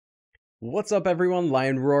What's up everyone,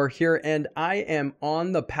 Lion Roar here, and I am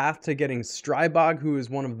on the path to getting Stribog, who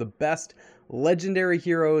is one of the best legendary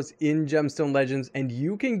heroes in Gemstone Legends, and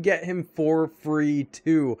you can get him for free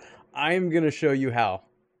too. I am going to show you how.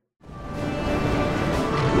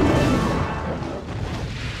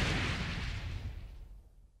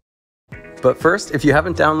 But first, if you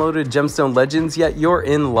haven't downloaded Gemstone Legends yet, you're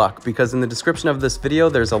in luck, because in the description of this video,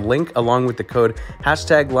 there's a link along with the code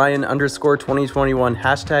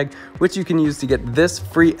 #lion_2021 which you can use to get this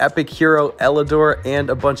free epic hero, Elidor, and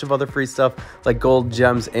a bunch of other free stuff like gold,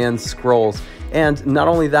 gems, and scrolls. And not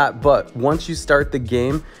only that, but once you start the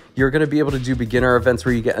game, you're going to be able to do beginner events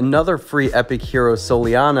where you get another free epic hero,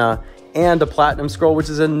 Soliana, and a platinum scroll, which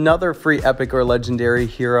is another free epic or legendary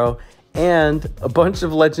hero, and a bunch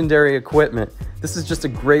of legendary equipment. This is just a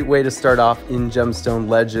great way to start off in Gemstone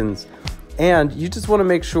Legends. And you just want to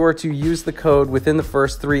make sure to use the code within the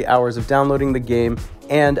first 3 hours of downloading the game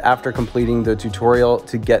and after completing the tutorial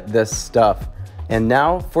to get this stuff. And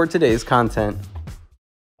now for today's content.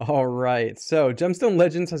 All right, so Gemstone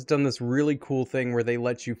Legends has done this really cool thing where they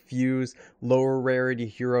let you fuse lower rarity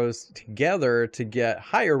heroes together to get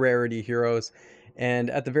higher rarity heroes. And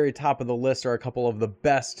at the very top of the list are a couple of the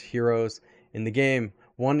best heroes in the game.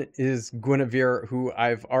 One is Guinevere, who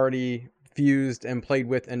I've already fused and played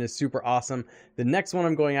with and is super awesome. The next one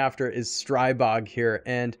I'm going after is Stribog here,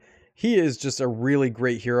 and he is just a really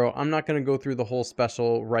great hero. I'm not going to go through the whole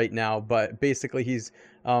special right now, but basically he's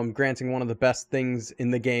granting one of the best things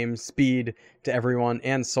in the game, speed to everyone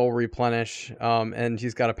and soul replenish, and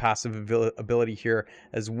he's got a passive ability here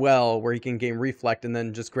as well where he can gain reflect and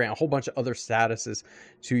then just grant a whole bunch of other statuses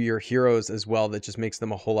to your heroes as well that just makes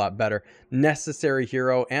them a whole lot better. Necessary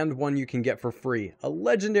hero, and one you can get for free. A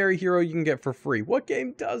legendary hero you can get for free. What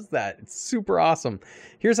game does that? It's super awesome.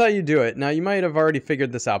 Here's how you do it. Now you might have already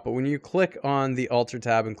figured this out, but when you click on the Altar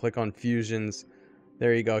tab and click on Fusions,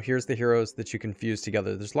 there you go. Here's the heroes that you can fuse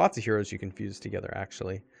together. There's lots of heroes you can fuse together,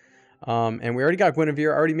 actually. And we already got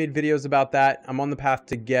Guinevere. I already made videos about that. I'm on the path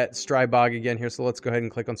to get Stribog again here, so let's go ahead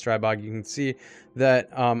and click on Stribog. You can see that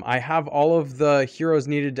I have all of the heroes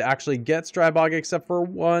needed to actually get Stribog except for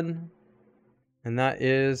one, and that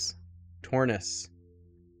is Tornus.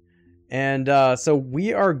 And so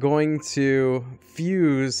we are going to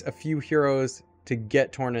fuse a few heroes to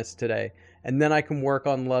get Tornus today. And then I can work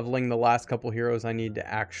on leveling the last couple heroes I need to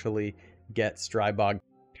actually get Stribog.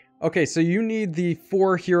 Okay, so you need the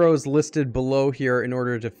 4 heroes listed below here in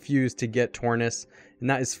order to fuse to get Tornus. And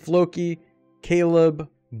that is Floki, Caleb,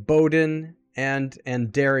 Bowden, and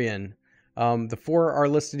Darian. The 4 are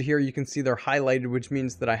listed here. You can see they're highlighted, which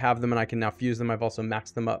means that I have them and I can now fuse them. I've also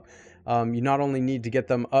maxed them up. You not only need to get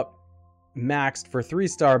them up maxed for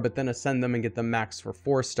 3-star, but then ascend them and get them maxed for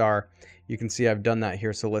 4-star. You can see I've done that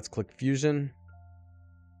here, so let's click fusion.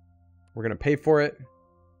 We're gonna pay for it,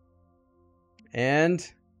 and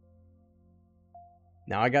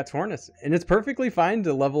now I got Tornus, and it's perfectly fine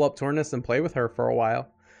to level up Tornus and play with her for a while,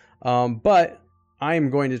 but I am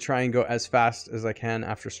going to try and go as fast as I can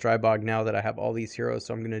after Stribog now that I have all these heroes,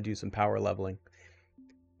 so I'm going to do some power leveling.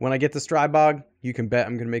 When I get to Stribog, you can bet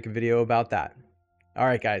I'm going to make a video about that.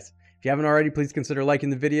 Alright guys, if you haven't already, please consider liking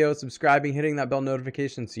the video, subscribing, hitting that bell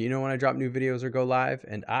notification so you know when I drop new videos or go live,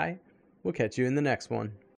 and I will catch you in the next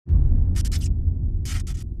one.